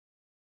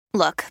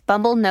Look,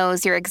 Bumble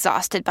knows you're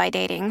exhausted by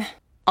dating.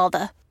 All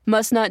the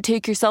must not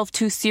take yourself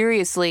too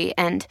seriously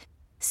and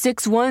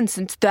 6'1"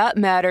 since that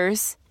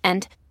matters.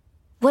 And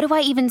what do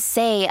I even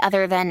say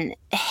other than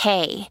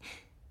hey?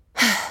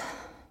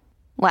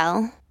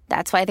 Well,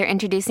 that's why they're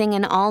introducing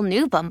an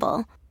all-new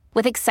Bumble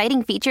with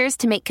exciting features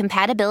to make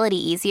compatibility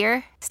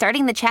easier,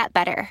 starting the chat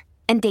better,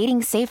 and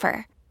dating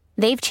safer.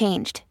 They've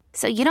changed,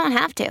 so you don't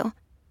have to.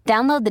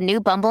 Download the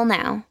new Bumble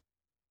now.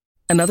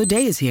 Another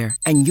day is here,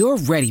 and you're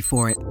ready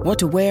for it. What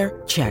to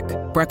wear? Check.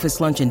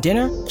 Breakfast, lunch, and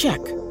dinner? Check.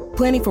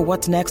 Planning for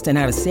what's next and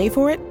how to save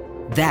for it?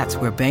 That's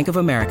where Bank of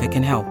America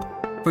can help.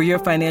 For your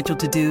financial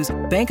to-dos,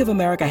 Bank of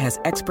America has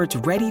experts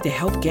ready to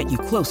help get you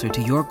closer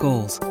to your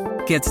goals.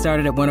 Get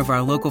started at one of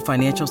our local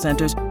financial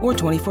centers or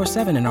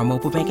 24/7 in our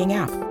mobile banking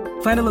app.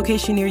 Find a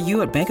location near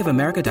you at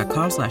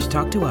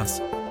bankofamerica.com/talktous.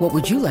 What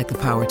would you like the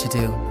power to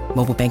do?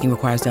 Mobile banking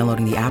requires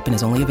downloading the app and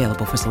is only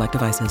available for select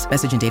devices.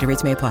 Message and data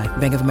rates may apply.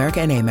 Bank of America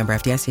N.A., member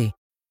FDIC.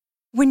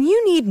 When you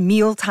need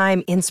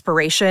mealtime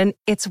inspiration,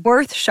 it's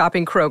worth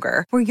shopping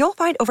Kroger, where you'll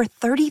find over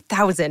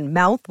 30,000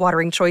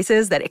 mouth-watering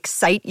choices that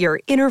excite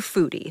your inner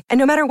foodie. And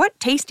no matter what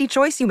tasty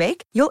choice you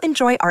make, you'll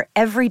enjoy our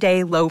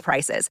everyday low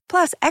prices,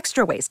 plus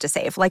extra ways to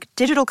save, like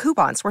digital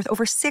coupons worth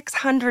over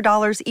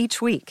 $600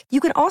 each week. You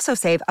can also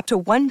save up to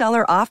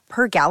 $1 off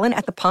per gallon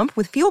at the pump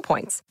with fuel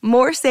points.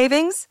 More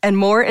savings and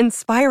more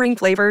inspiring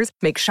flavors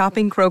make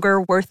shopping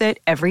Kroger worth it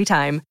every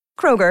time.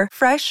 Kroger,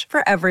 fresh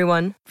for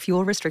everyone.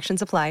 Fuel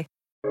restrictions apply.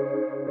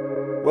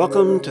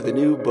 Welcome to the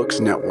New Books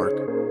Network.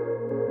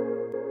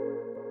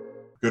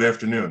 Good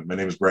afternoon. My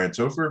name is Brian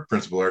Topher,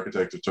 Principal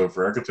Architect of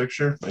Topher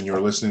Architecture, and you are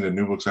listening to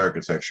New Books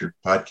Architecture,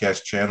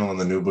 podcast channel on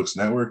the New Books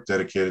Network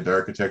dedicated to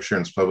architecture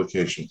and its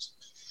publications.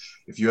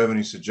 If you have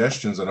any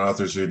suggestions on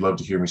authors who you'd love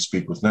to hear me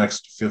speak with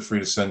next, feel free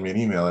to send me an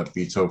email at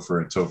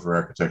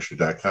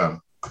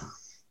btopher@topherarchitecture.com.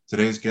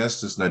 Today's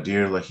guest is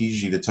Nadir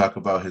Lahiji to talk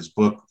about his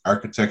book,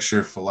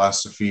 Architecture,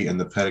 Philosophy, and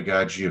the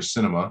Pedagogy of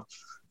Cinema.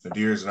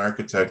 Nadir is an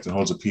architect and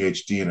holds a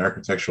PhD in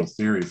architectural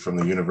theory from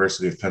the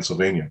University of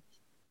Pennsylvania.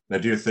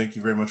 Nadir, thank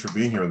you very much for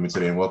being here with me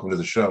today and welcome to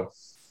the show.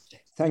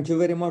 Thank you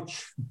very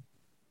much.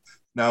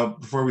 Now,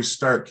 before we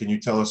start, can you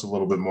tell us a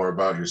little bit more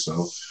about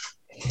yourself?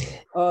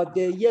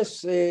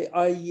 Yes,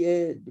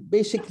 I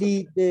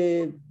basically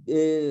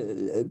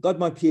got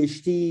my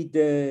PhD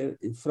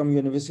from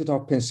University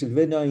of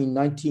Pennsylvania in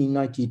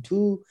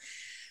 1992.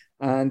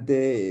 And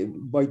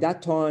by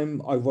that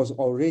time, I was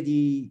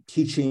already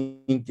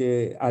teaching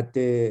at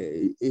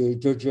the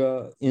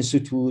Georgia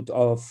Institute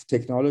of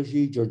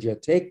Technology, Georgia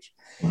Tech.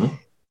 Mm-hmm.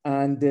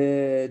 And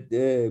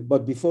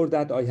but before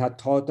that, I had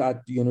taught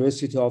at the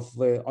University of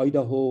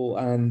Idaho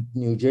and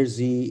New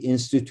Jersey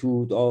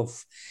Institute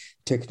of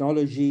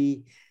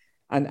Technology.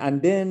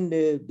 And then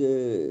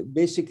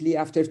basically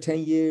after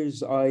 10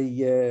 years, I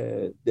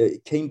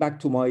came back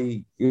to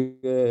my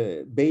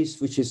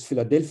base, which is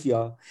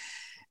Philadelphia.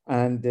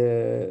 And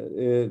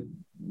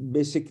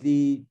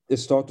basically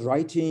start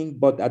writing,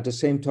 but at the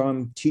same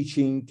time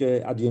teaching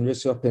at the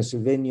University of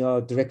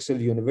Pennsylvania, Drexel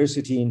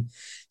University in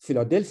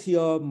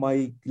Philadelphia.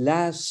 My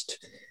last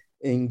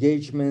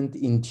engagement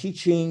in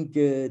teaching,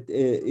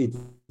 it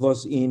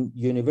was in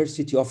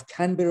University of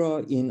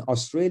Canberra in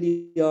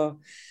Australia.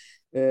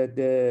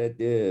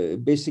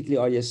 Basically,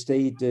 I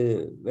stayed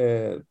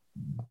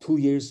 2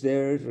 years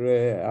there,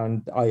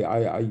 and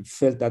I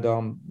felt that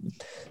I'm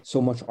so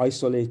much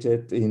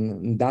isolated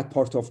in that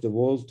part of the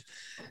world.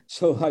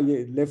 So I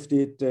left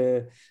it.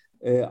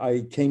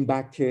 I came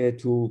back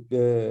to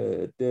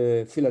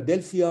the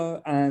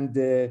Philadelphia, and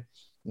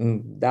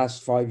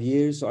last 5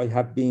 years I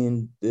have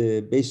been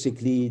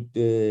basically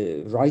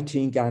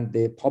writing and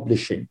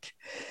publishing.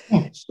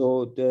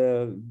 So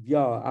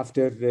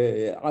after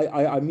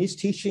I miss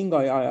teaching.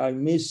 I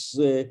miss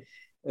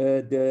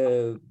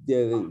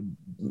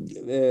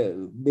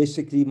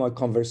basically my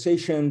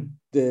conversation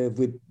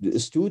with the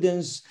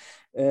students.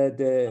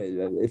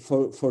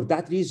 For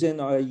that reason,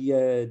 I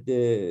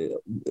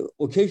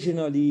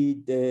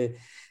occasionally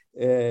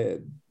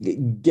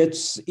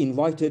gets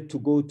invited to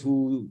go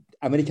to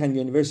American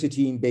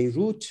University in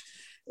Beirut.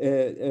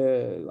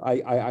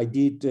 I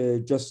did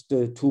just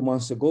 2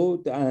 months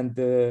ago, and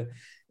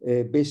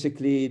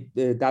basically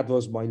that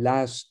was my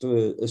last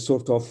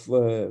sort of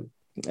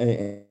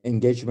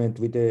engagement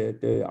with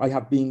I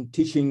have been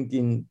teaching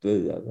in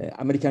the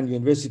American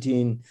University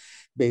in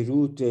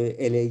Beirut,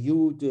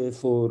 LAU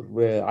for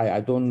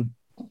I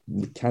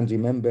can't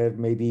remember,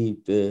 maybe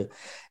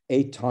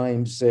 8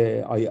 times.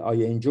 I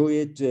enjoy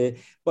it,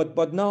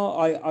 but now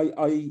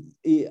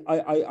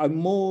I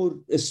more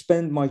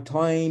spend my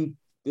time,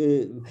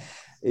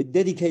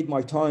 dedicate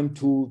my time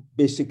to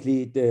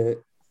basically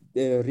the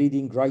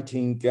reading,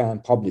 writing,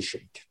 and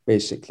publishing,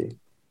 basically.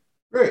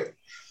 Great.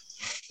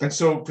 And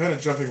so kind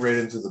of jumping right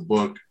into the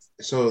book.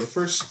 So the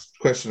first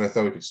question I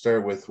thought we could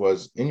start with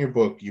was, in your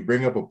book, you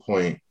bring up a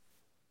point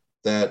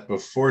that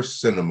before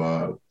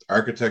cinema,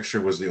 architecture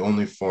was the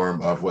only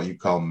form of what you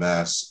call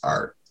mass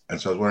art. And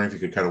so I was wondering if you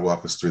could kind of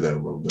walk us through that a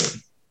little bit.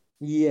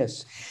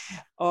 Yes.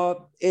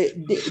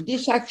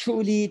 This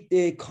actually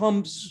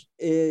comes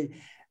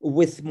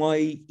with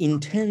my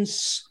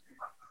intense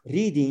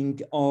reading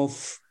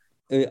of,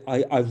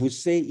 I would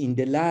say, in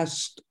the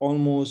last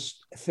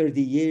almost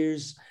 30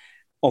 years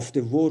of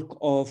the work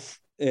of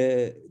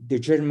the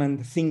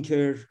German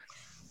thinker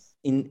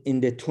in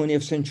the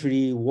 20th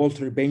century,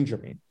 Walter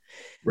Benjamin.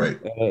 Right.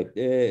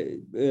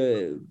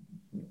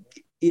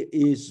 It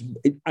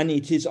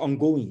is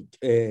ongoing,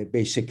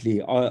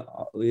 basically.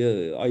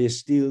 I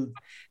still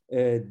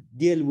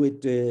deal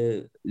with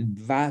the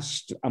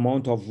vast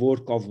amount of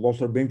work of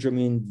Walter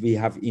Benjamin we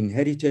have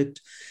inherited.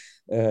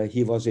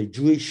 He was a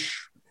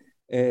Jewish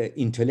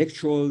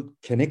intellectual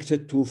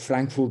connected to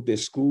Frankfurt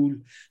School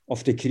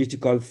of the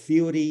Critical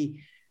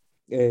Theory.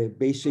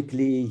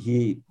 Basically,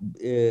 he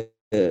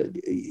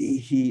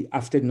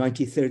after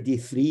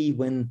 1933,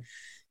 when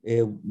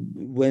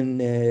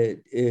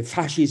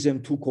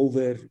fascism took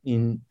over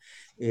in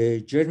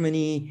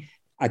Germany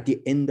at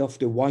the end of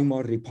the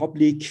Weimar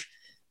Republic,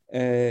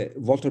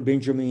 Walter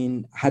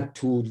Benjamin had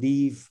to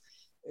leave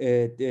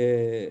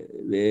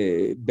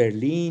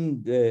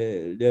Berlin,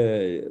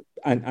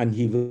 and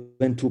he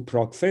went to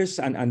Prague first,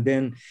 and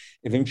then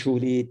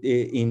eventually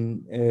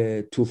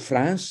to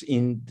France,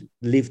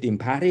 lived in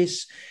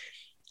Paris,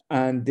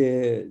 and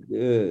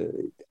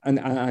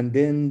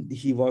then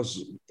he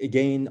was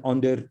again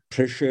under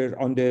pressure,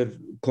 under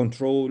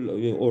control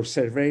or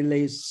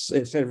surveillance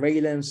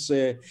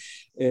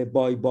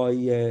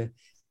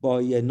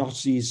by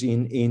Nazis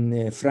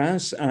in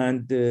France,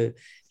 and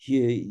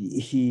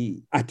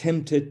he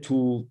attempted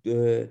to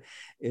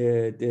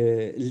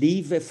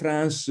leave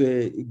France,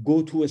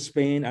 go to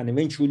Spain, and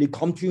eventually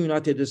come to the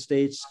United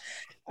States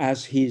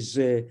as his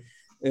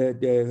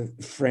the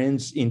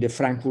friends in the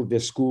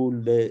Frankfurt School,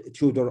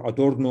 Theodor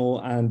Adorno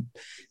and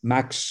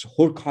Max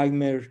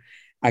Horkheimer,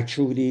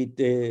 actually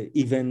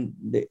even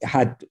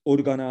had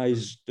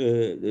organized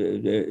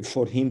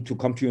for him to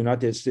come to the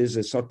United States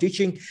and start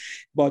teaching.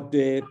 But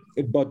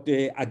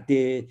at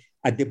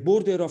the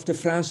border of the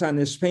France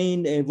and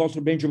Spain, Walter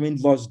Benjamin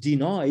was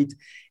denied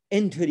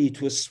entry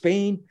to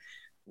Spain,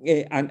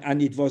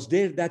 and it was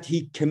there that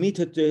he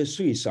committed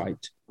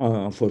suicide,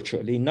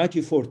 unfortunately, in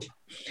 1940.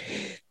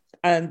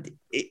 And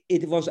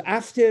it was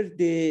after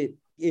the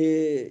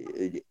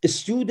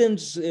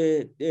students'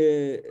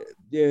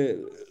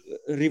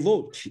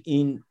 revolt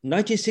in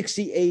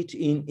 1968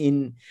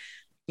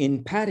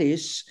 in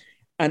Paris,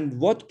 and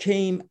what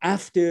came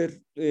after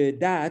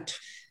that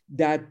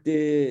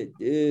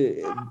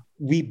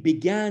we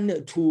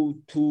began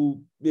to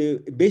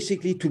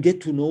basically to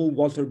get to know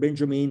Walter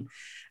Benjamin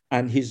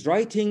and his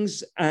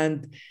writings,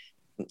 and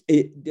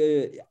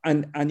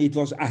it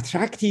was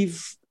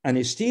attractive, and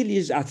it still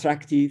is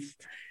attractive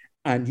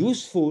and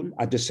useful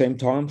at the same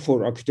time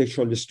for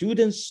architectural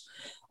students,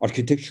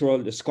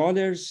 architectural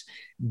scholars,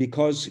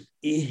 because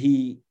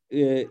he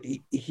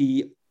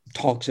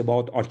talks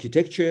about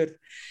architecture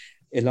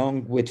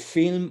along with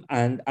film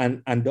and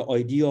the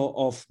idea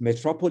of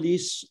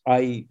metropolis.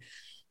 I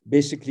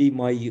basically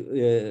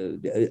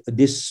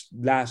this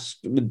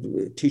last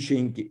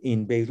teaching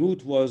in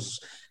Beirut was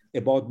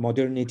about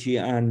modernity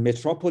and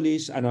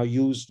metropolis, and I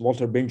used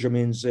Walter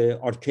Benjamin's the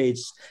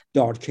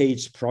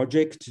Arcades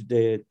project,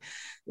 the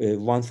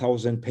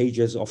 1,000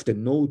 pages of the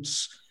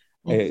notes.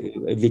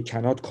 We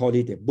cannot call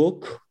it a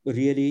book,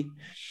 really.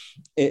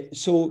 And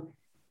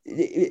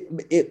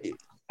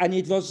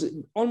it was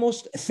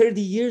almost 30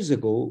 years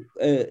ago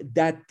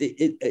that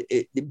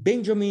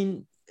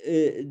Benjamin,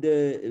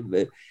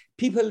 the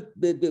people,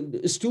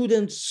 the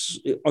students,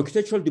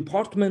 architectural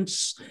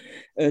departments,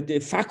 the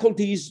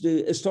faculties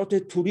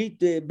started to read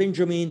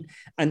Benjamin,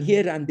 and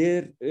here and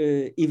there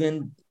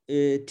even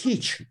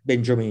teach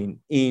Benjamin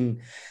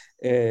in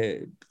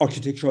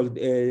architectural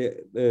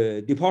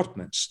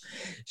departments.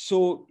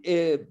 So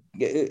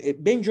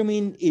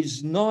Benjamin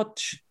is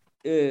not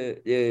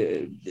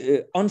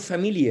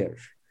unfamiliar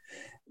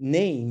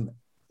name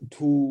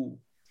to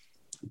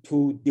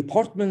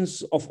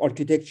departments of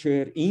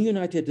architecture in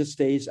United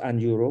States and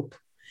Europe,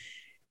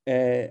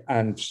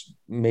 and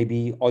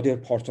maybe other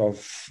parts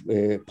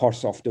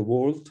of the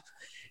world.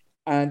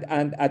 And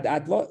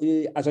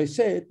as I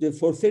said,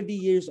 for 30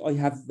 years, I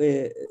have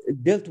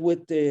dealt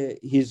with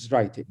his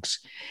writings.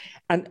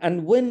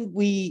 And when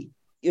we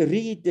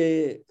read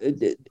the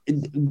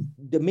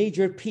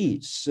major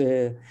piece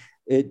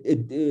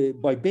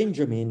by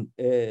Benjamin,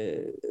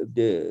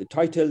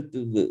 titled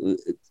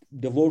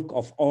The Work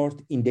of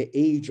Art in the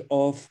Age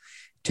of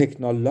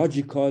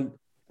Technological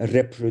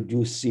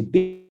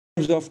Reproducibility,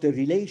 of the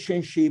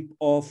relationship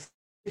of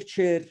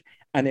picture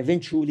and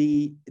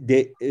eventually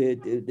the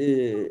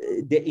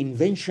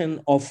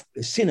invention of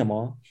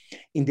cinema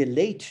in the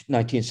late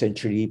 19th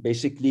century,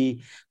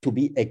 basically to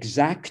be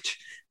exact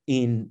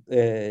in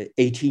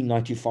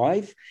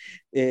 1895,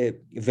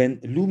 when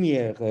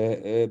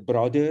Lumiere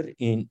brother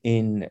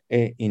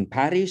in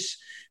Paris,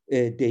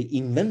 they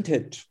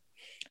invented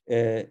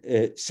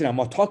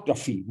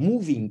cinematography,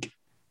 moving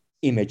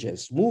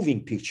images,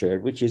 moving picture,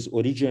 which is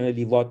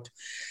originally what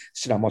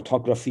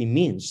cinematography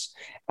means.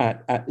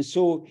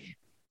 So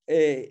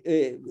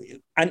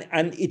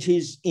and it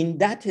is in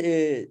that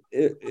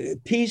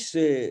piece,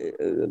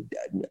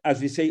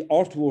 as we say,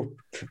 artwork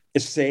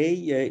essay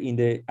in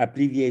the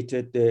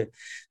abbreviated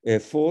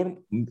form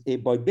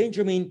by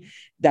Benjamin,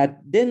 that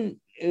then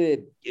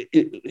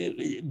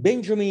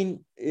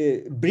Benjamin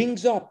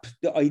brings up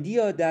the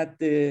idea that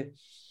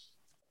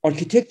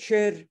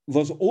architecture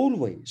was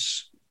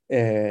always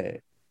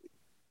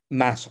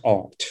mass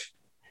art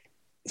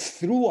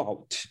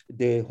throughout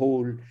the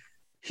whole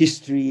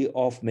history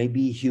of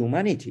maybe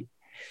humanity.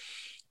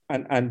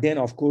 And then,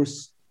 of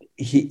course,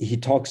 he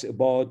talks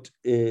about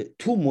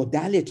two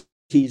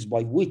modalities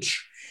by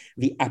which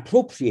we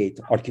appropriate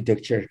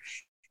architecture,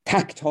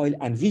 tactile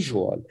and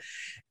visual.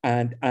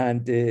 And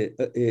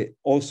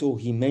also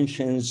he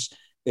mentions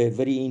a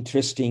very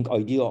interesting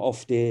idea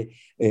of the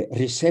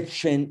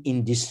reception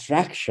in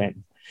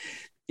distraction,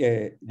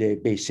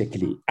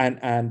 basically,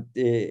 and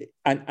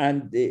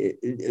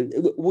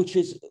which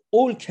is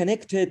all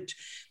connected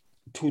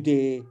to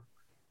the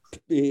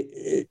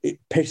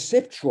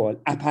perceptual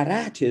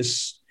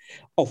apparatus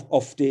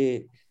of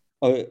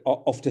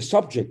the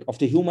subject, of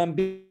the human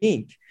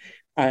being,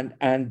 and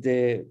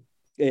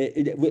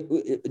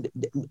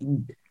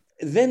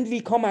then we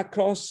come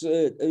across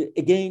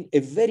again a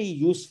very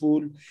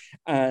useful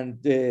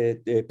and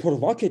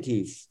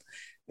provocative,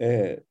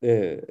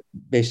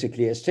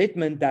 basically a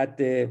statement that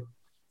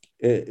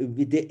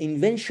with the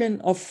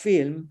invention of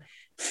film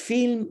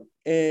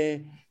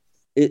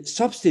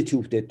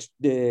substituted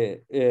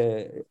the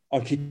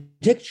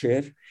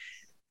architecture,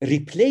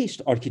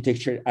 replaced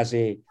architecture as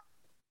a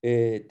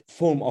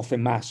form of a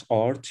mass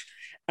art,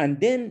 and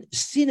then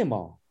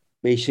cinema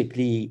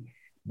basically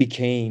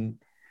became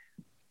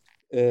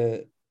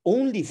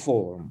only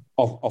form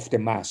of the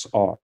mass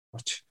art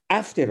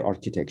after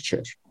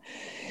architecture.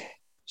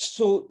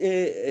 So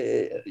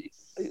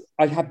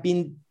I have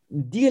been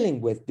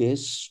dealing with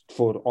this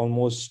for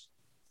almost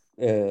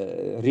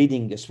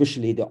reading,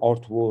 especially the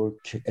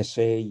artwork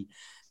essay,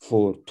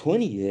 for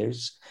 20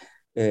 years.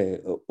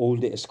 All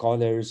the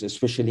scholars,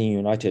 especially in the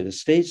United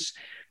States,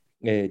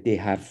 they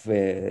have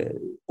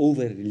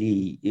over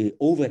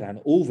and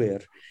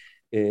over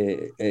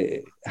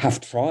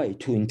have tried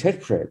to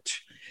interpret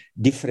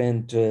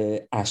different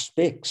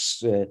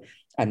aspects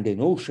and the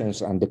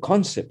notions and the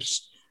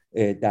concepts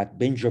that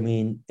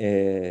Benjamin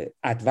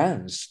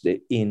advanced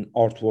in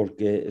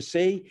artwork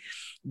essay.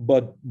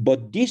 But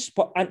this,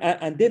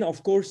 and then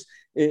of course,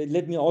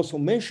 let me also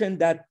mention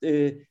that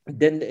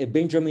then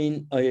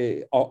Benjamin,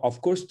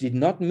 of course, did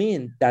not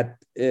mean that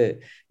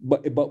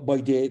by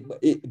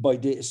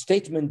the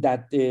statement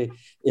that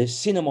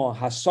cinema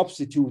has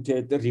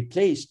substituted,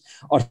 replaced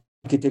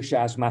architecture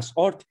as mass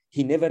art.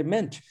 He never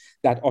meant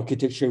that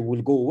architecture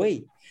will go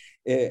away,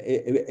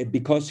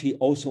 because he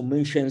also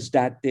mentions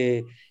that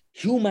the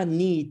human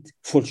need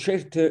for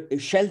shelter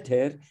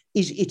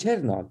is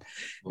eternal,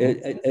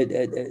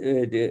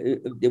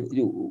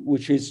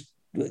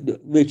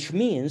 which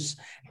means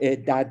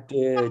that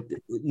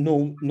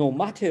no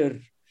matter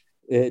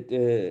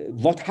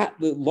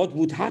what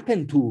would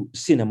happen to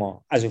cinema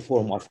as a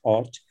form of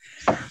art,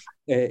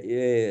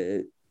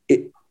 it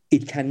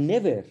can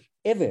never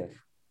ever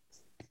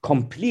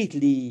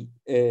completely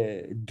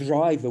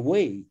drive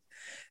away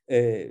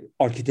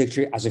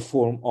architecture as a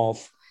form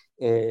of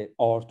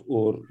art,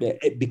 or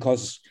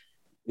because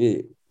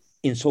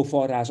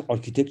insofar as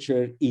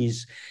architecture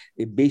is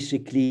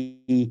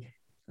basically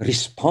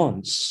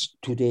response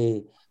to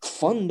the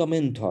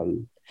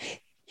fundamental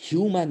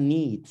human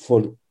need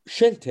for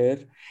shelter,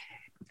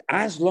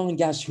 as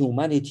long as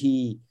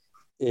humanity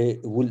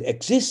will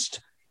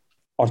exist,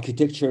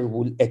 architecture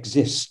will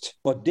exist.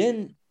 But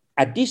then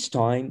at this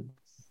time,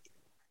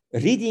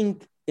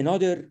 reading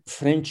another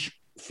French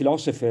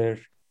philosopher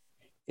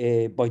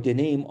by the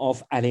name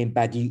of Alain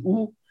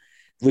Badiou,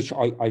 which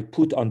I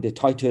put on the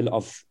title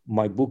of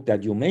my book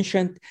that you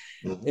mentioned,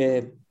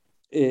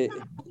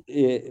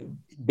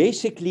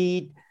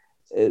 basically,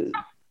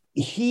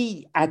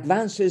 he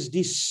advances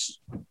this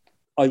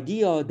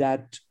idea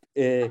that,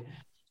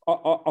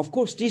 of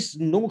course, this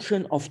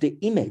notion of the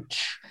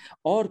image,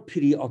 or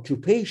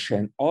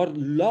preoccupation, or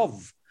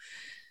love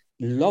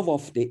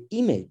of the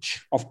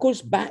image, of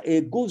course,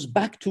 goes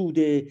back to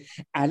the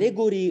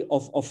allegory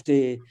of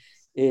the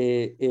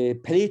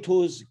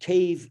Plato's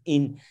cave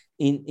in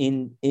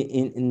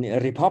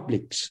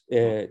Republics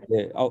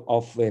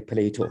of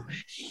Plato.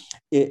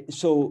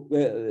 So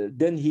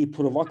then he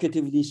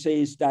provocatively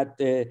says that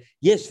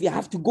yes, we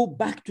have to go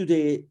back to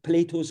the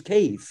Plato's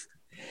cave,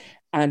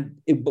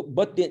 and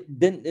but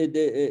then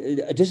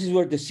this is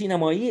where the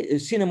cinema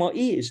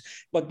is.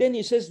 But then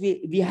he says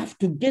we have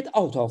to get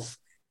out of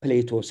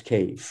Plato's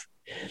cave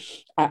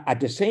at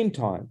the same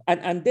time,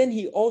 and then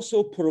he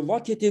also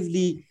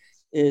provocatively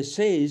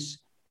says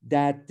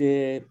that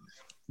the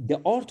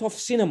art of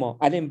cinema,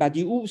 Alain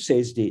Badiou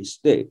says this,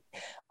 the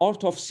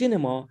art of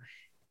cinema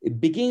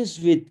begins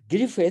with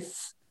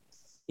Griffith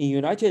in the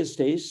United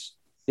States,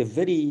 the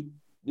very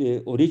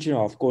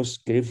original, of course,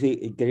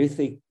 Griffiths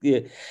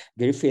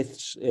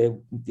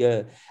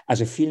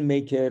as a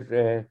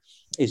filmmaker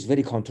is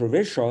very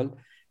controversial.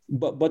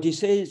 But he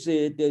says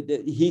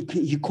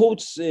he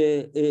quotes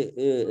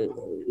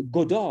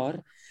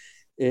Godard,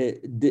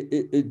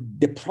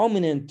 the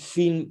prominent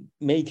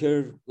filmmaker,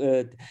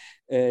 the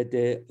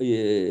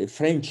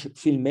French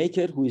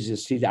filmmaker who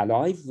is still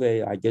alive.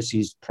 I guess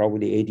he's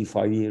probably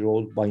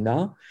 85-year-old by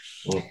now.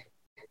 Oh.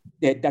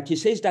 That he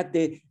says that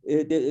the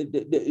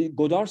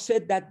Godard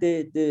said that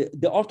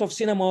the art of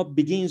cinema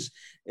begins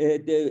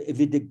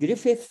with the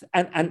Griffith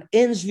and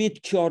ends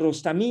with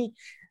Kiarostami,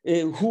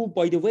 who,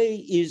 by the way,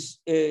 is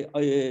the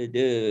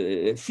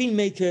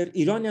filmmaker,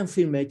 Iranian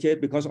filmmaker,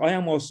 because I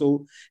am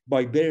also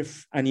by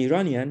birth an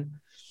Iranian.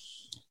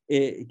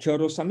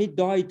 Kiarostami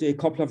died a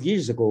couple of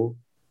years ago.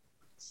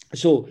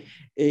 So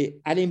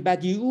Alain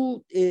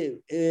Badiou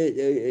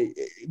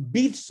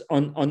builds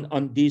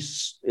on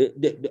this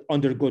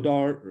under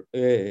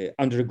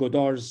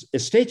Godard's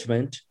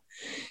statement,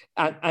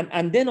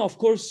 and then of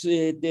course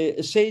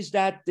says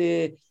that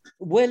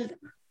well,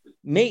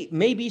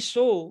 maybe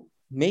so.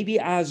 Maybe,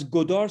 as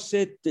Godard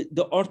said,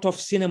 the art of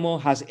cinema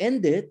has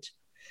ended,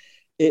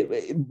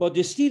 but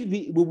still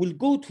we will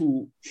go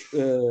to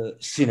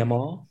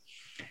cinema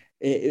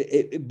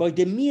by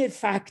the mere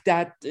fact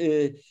that,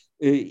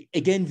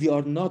 again, we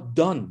are not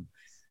done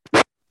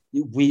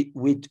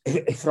with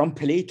from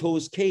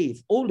Plato's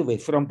cave, all the way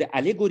from the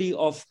allegory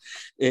of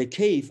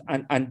cave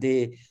and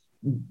the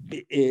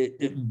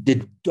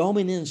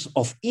dominance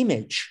of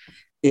image.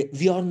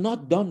 We are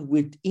not done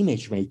with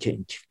image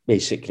making,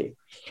 basically.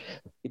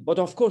 But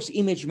of course,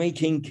 image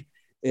making,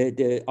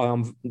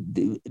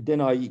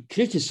 then I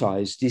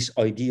criticize this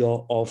idea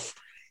of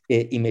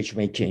image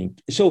making.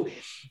 So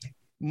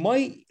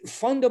my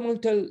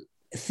fundamental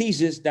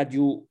thesis that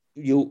you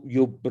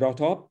brought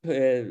up,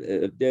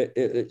 is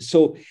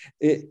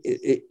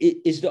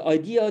the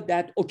idea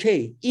that,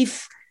 okay,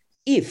 if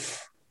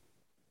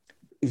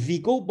we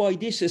go by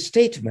this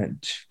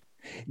statement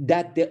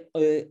that the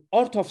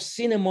art of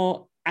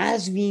cinema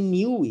as we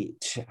knew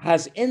it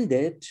has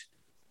ended,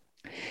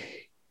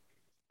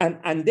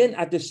 and then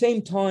at the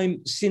same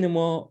time,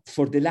 cinema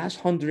for the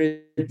last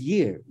 100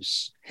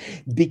 years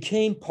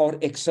became par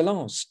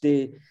excellence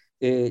the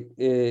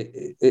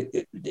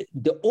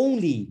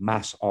only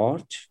mass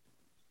art.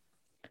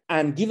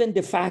 And given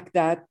the fact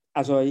that,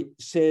 as I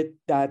said,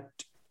 that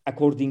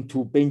according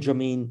to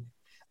Benjamin,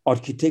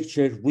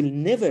 architecture will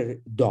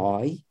never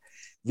die,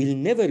 will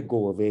never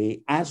go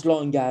away as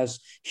long as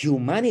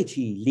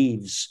humanity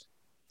lives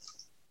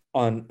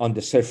on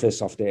the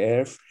surface of the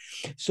earth.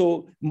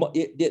 So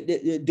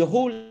the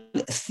whole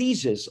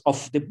thesis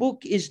of the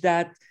book is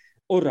that,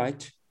 all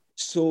right,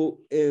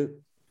 so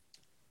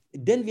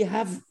then we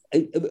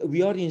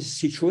are in a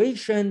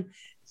situation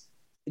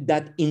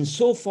that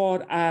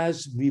insofar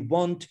as we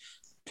want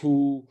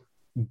to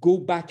go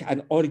back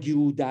and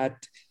argue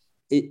that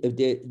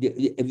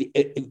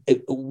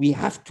we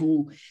have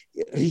to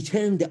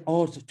return the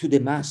art to the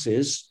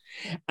masses,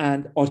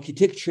 and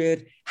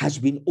architecture has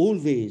been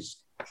always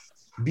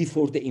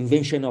before the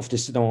invention of the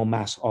cinema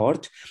mass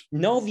art.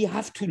 Now we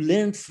have to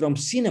learn from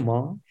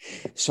cinema,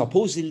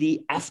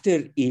 supposedly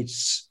after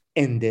it's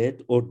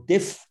ended or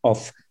death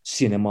of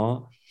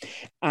cinema,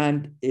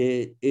 and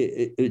bring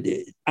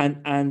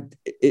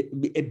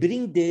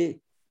the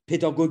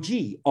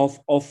pedagogy of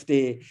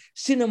the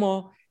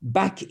cinema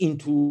back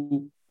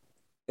into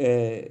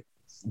the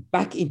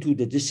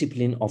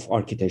discipline of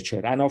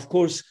architecture. And of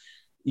course,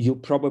 you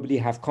probably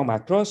have come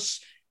across,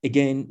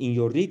 again, in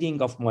your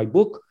reading of my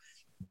book,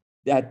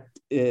 that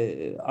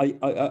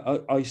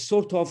I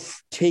sort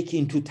of take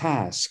into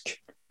task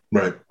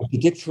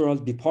architectural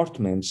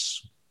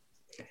departments,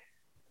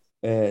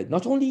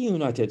 not only in the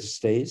United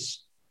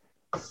States,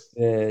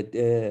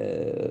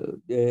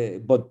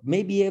 but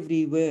maybe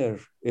everywhere,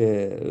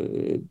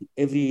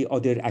 every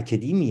other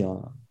academia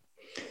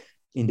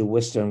in the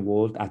Western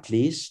world, at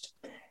least,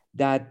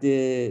 that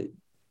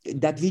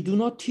we do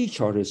not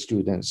teach our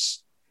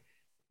students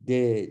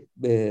as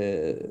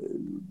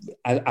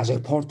a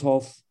part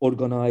of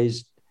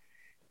organized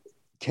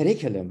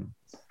curriculum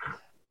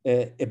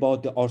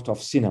about the art of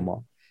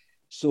cinema.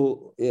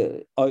 So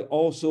I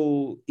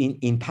also,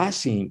 in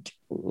passing,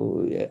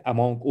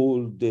 among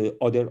all the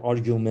other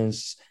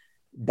arguments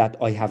that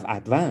I have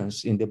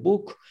advanced in the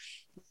book,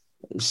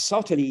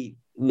 subtly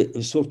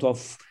sort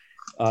of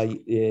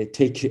I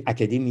take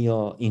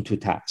academia into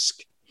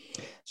task.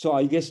 So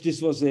I guess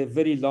this was a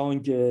very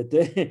long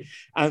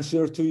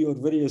answer to your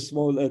very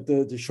small,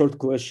 the short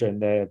question,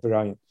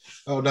 Brian.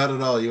 Oh, not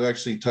at all. You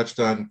actually touched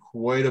on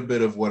quite a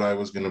bit of what I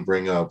was going to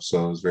bring up,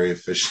 so it was very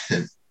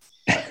efficient.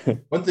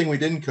 One thing we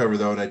didn't cover,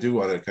 though, and I do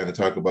want to kind of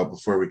talk about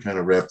before we kind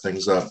of wrap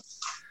things up.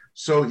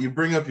 So you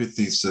bring up your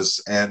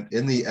thesis, and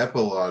in the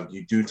epilogue,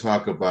 you do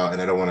talk about,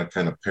 and I don't want to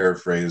kind of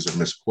paraphrase or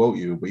misquote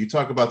you, but you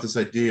talk about this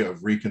idea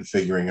of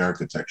reconfiguring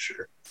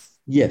architecture.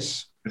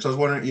 Yes. And so I was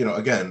wondering,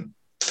 again,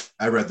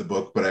 I read the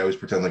book, but I always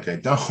pretend like I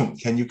don't.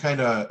 Can you kind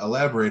of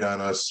elaborate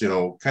on us,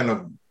 kind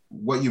of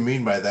what you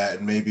mean by that?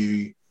 And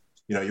maybe,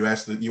 you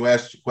asked a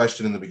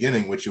question in the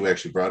beginning, which you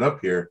actually brought up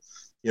here,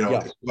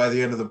 by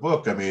the end of the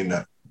book, I mean,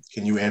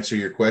 can you answer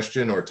your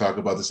question or talk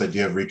about this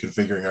idea of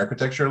reconfiguring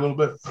architecture a little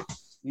bit?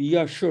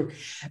 Yeah, sure.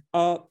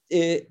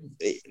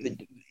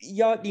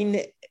 Yeah,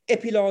 in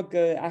epilogue,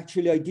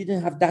 actually, I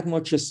didn't have that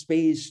much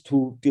space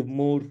to give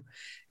more,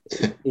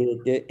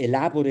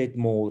 elaborate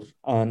more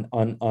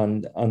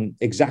on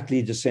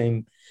exactly the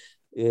same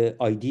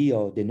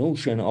idea, the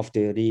notion of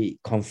the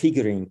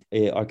reconfiguring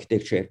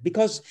architecture,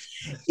 because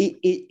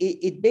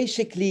it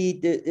basically,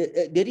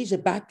 there is a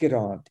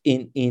background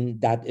in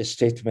that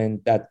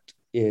statement that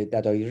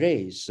I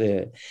raise.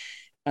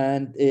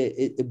 And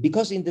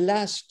because in the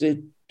last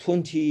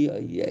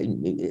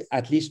 20,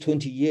 at least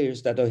 20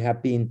 years that I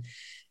have been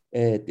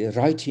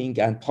writing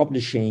and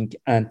publishing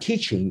and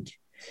teaching,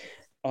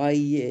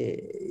 I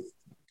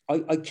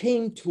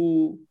came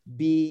to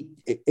be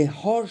a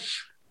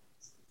harsh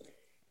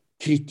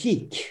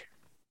critique,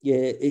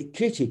 a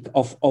critic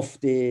of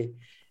the,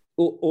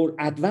 or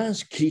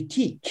advanced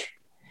critique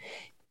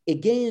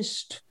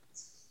against,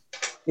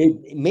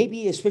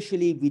 maybe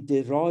especially with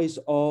the rise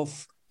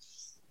of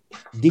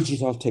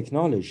digital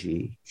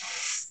technology,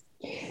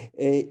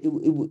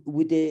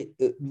 with the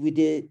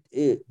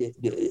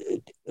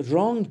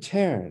wrong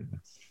turn,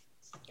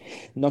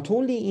 not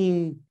only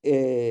in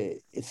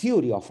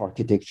theory of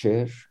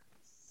architecture,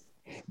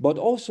 but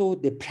also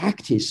the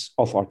practice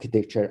of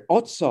architecture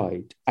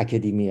outside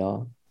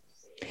academia.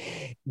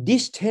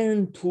 This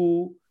turned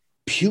to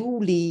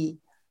purely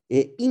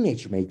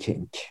image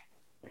making.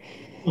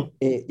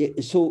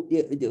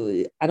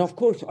 And of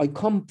course, I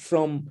come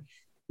from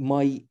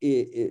my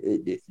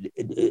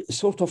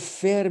sort of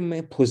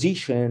firm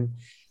position,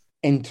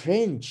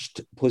 entrenched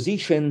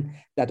position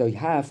that I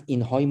have in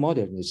high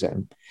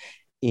modernism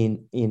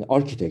in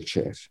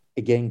architecture.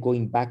 Again,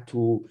 going back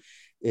to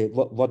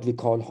what we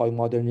call high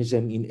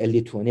modernism in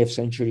early 20th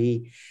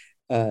century,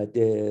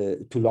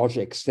 to large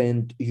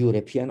extent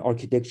European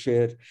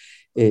architecture,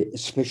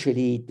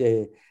 especially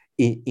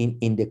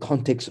in the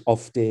context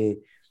of the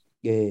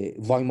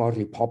Weimar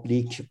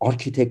Republic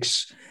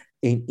architects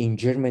in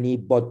Germany,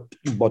 but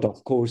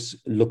of course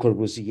Le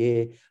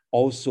Corbusier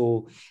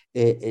also,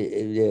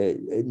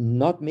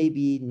 not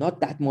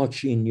that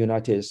much in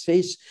United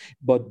States,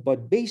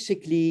 but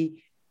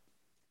basically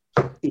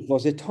it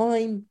was a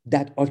time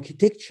that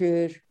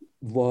architecture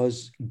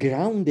was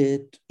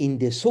grounded in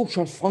the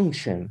social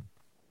function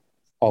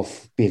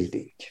of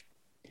building.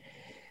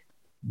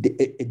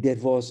 There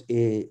was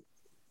a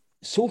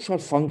social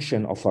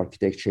function of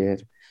architecture,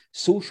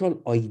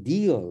 social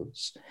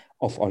ideals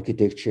of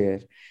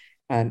architecture,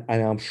 and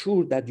I'm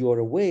sure that you are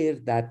aware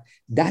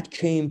that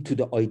came to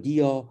the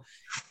idea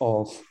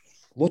of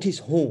what is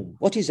home,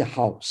 what is a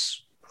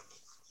house,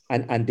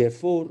 and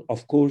therefore,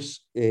 of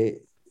course,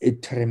 a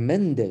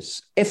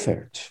tremendous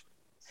effort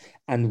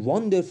and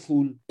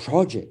wonderful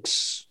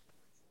projects,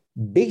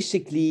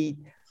 basically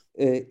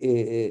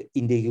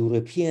in the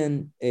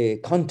European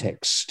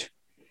context,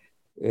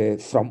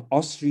 from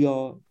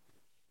Austria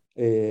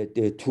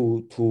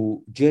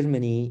to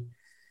Germany,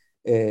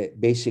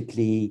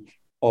 basically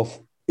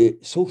of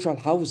social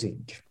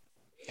housing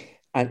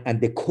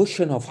and the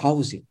question of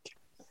housing,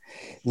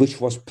 which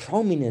was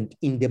prominent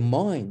in the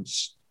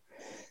minds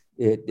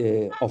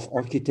of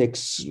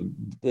architects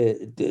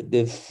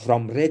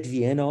from Red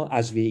Vienna,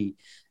 as we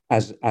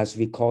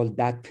call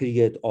that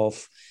period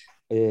of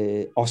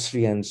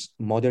Austrian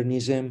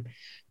modernism,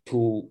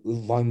 to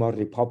Weimar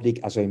Republic,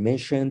 as I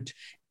mentioned,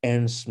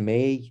 Ernst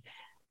May,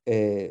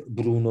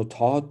 Bruno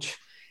Taut,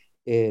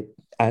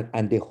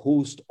 and the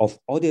host of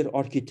other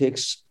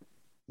architects,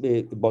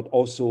 but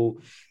also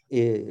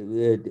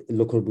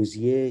Le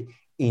Corbusier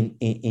in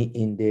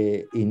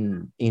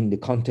the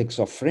context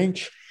of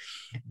French,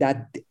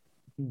 that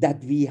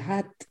we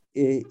had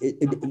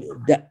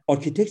that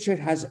architecture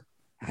has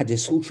had a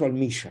social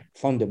mission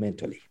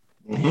fundamentally.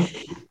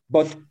 Mm-hmm.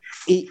 But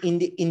in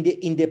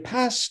the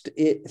past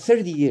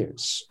 30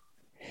 years,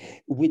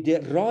 with the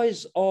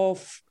rise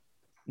of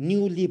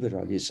new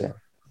liberalism,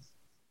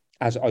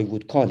 as I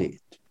would call it,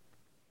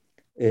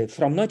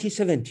 from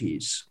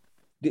 1970s,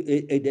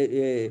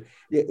 the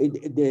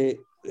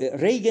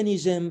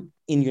Reaganism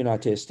in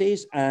United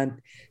States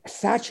and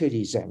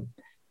Thatcherism,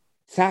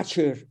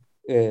 Thatcher,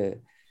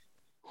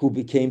 who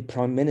became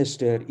prime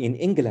minister in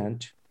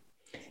England,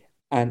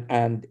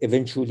 and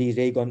eventually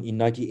Reagan in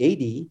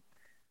 1980.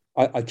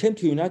 I came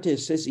to United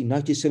States in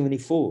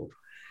 1974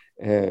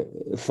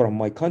 from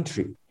my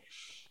country.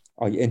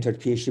 I entered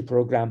PhD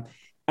program,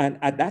 and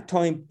at that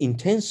time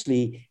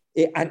intensely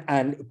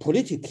and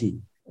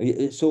politically.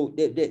 So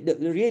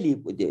really,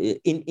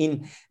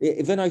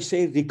 when I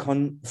say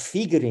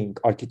reconfiguring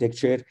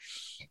architecture,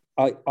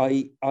 I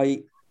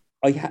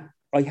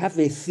have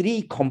a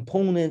three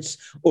components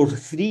or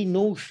three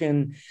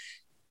notion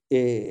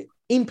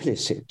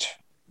implicit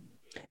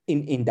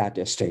in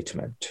that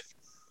statement.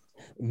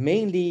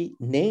 Namely,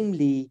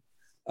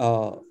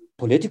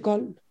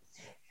 political,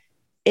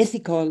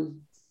 ethical,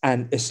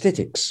 and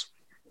aesthetics.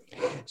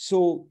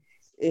 So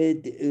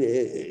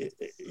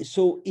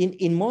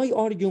in my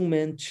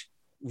argument,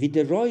 with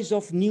the rise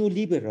of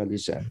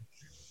neoliberalism,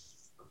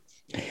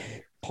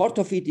 part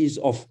of it is,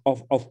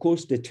 of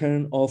course, the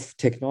turn of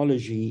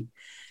technology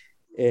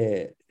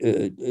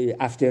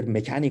after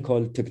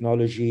mechanical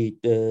technology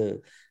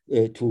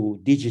to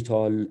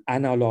digital,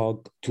 analog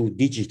to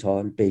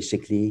digital,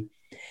 basically.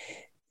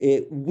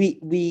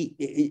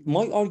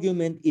 My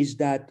argument is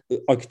that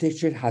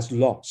architecture has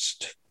lost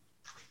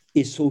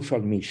its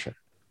social mission,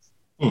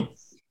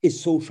 its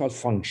social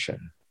function.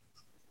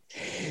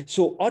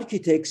 So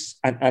architects,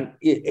 and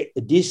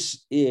this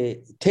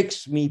takes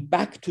me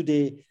back to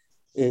the,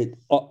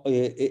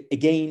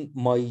 again,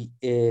 my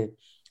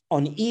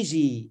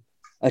uneasy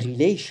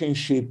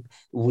relationship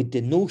with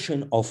the notion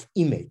of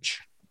image.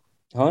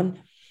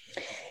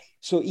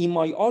 So in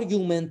my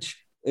argument,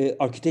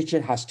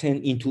 architecture has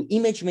turned into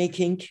image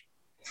making.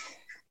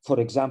 For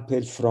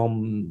example, from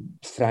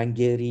Frank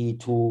Gehry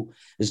to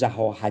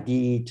Zaha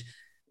Hadid,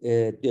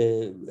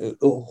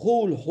 a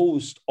whole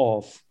host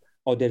of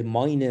other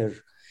minor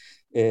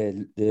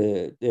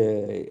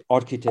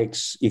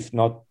architects, if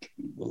not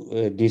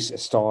these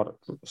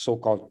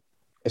so-called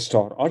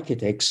star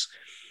architects.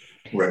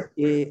 Right.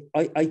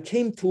 I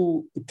came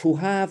to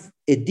have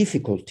a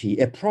difficulty,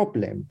 a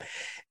problem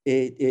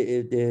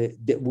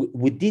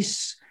with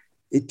this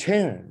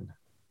turn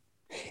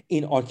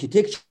in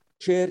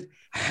architecture,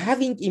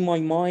 having in my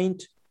mind,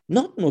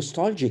 not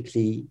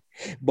nostalgically,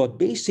 but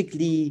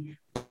basically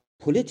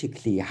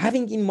politically,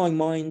 having in my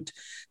mind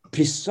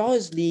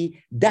precisely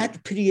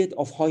that period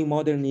of high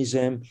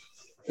modernism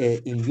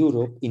in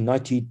Europe in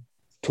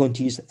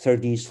 1920s,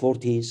 30s,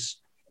 40s,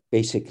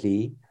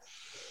 basically,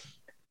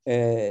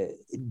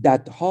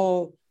 that how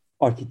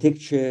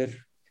architecture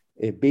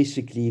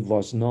basically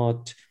was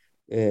not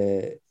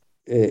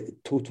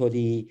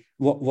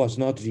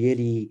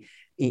really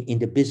in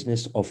the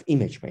business of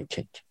image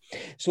making.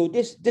 So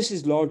this is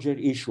larger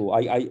issue.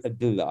 I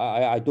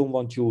don't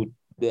want you.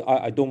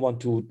 I don't want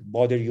to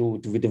bother you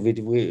with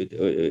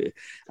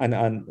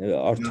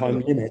our time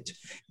limit,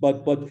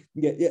 but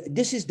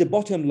this is the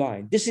bottom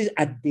line. This is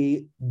at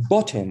the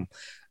bottom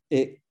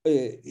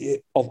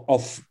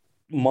of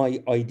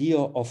my idea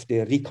of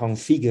the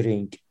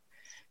reconfiguring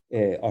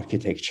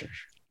architecture.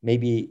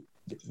 Maybe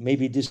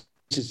this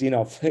is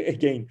enough.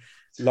 Again,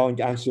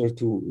 long answer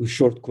to a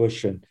short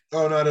question.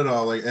 Oh, not at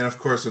all. And of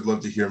course, I'd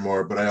love to hear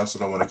more, but I also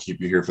don't want to keep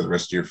you here for the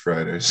rest of your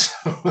Fridays.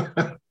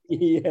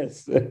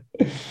 Yes.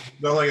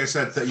 No, like I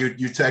said,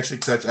 you actually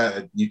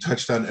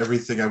touched on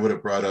everything I would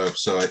have brought up.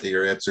 So I think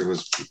your answer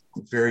was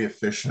very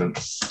efficient.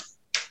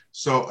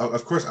 So,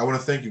 of course, I want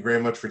to thank you very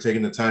much for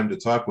taking the time to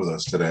talk with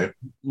us today.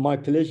 My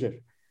pleasure.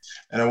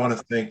 And I want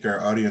to thank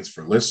our audience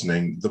for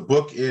listening. The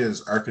book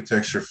is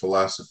Architecture,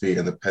 Philosophy,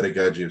 and the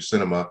Pedagogy of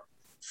Cinema,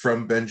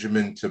 From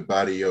Benjamin to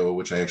Badiou,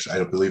 which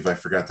I believe I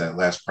forgot that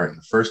last part in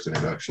the first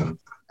introduction.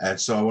 And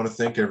so I want to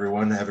thank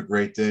everyone. Have a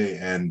great day.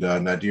 And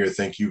Nadir,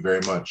 thank you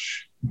very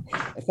much.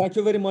 Thank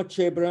you very much,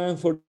 Brian,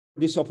 for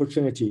this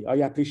opportunity. I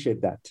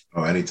appreciate that.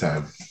 Oh,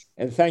 anytime.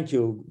 And thank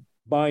you.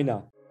 Bye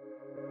now.